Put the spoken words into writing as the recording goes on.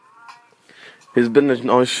He's been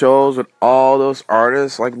on shows with all those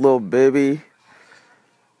artists like Lil Baby.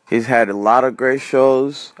 He's had a lot of great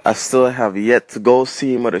shows. I still have yet to go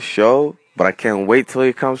see him at a show, but I can't wait till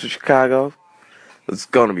he comes to Chicago. It's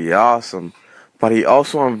gonna be awesome. But he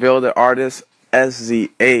also unveiled the artist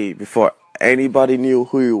SZA before anybody knew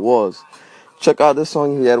who he was. Check out this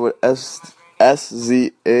song he had with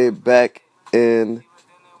SZA back in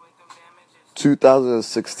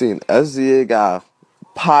 2016. SZA got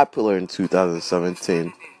popular in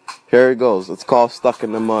 2017. Here it goes. It's called Stuck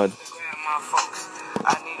in the Mud.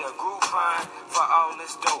 I need a groove fine for all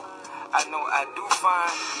this dope. I know I do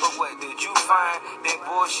fine, but what did you find? That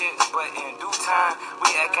bullshit, but in due time,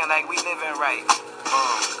 we acting like we living right.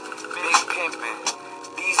 Big pimpin'.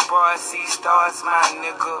 These bars see stars, my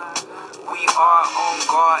nigga. We are on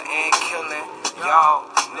guard and killing.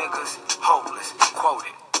 Y'all niggas hopeless.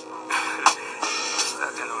 Quoted.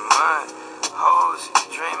 Stuck in the mud. Hoes,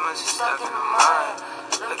 dreamers, stuck in the mud.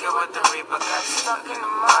 Look at what the Reaper got stuck in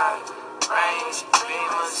the mud. Range,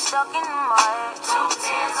 beamers, stuck in the mud.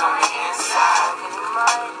 210s on the inside, stuck in the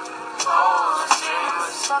mud. Hoes,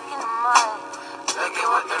 dreamers, stuck in the mud. Look at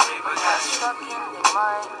what the Reaper got stuck in the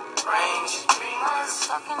mud. Range, beamers,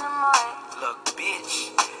 stuck in the mud. Look,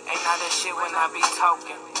 bitch, ain't not that shit when I be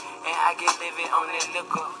talking. And I get living on that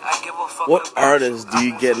liquor. I give a fuck. What artists do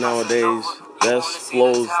you get nowadays that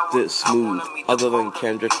flows this smooth other than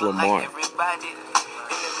Kendrick Lamar?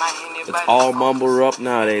 It's all mumble rap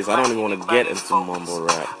nowadays. I don't even want to get into mumble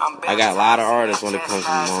rap. I got a lot of artists when it comes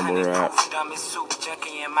to mumble rap.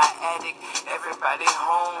 Everybody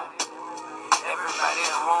home. Everybody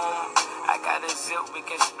home. I got a zip we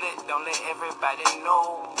can split. Don't let everybody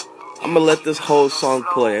know. I'm gonna let this whole song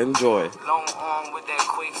play. Enjoy. Long arm with that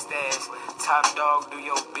quick stash. Top dog, do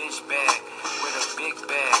your bitch bag with a big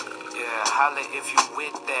bag. Yeah, holla if you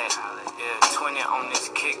with that. Yeah, 20 on this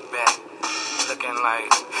kickback. Looking like,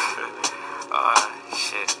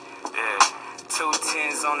 shit. Yeah,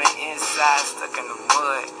 210s on the inside, stuck in the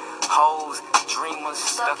mud. Hoes, dreamers,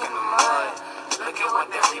 stuck in the mud. Look at what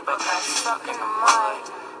that Reaper got stuck in the mud.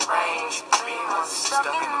 Range, beamers, stuck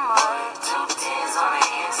in the mud. 210s on the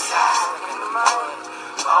inside, stuck in the mud.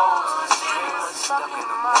 Hoes, dreamers, stuck in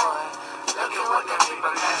the mud. Look at what that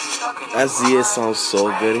Reaper got stuck in the mud. SZA sounds so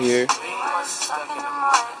good here. Stuck in the mud.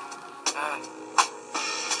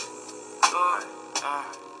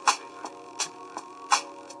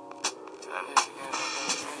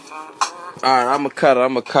 Alright, I'm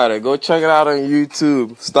gonna cut it. Go check it out on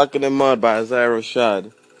YouTube. Stuck in the Mud by Isaiah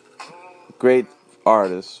Rashad. Great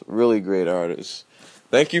artist. Really great artist.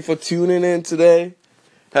 Thank you for tuning in today.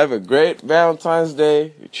 Have a great Valentine's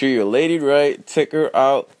Day. Treat your lady right. Take her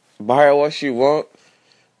out. Buy her what she want.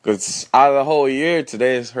 Because out of the whole year,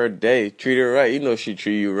 today is her day. Treat her right. You know she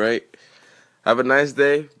treat you right. Have a nice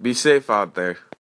day. Be safe out there.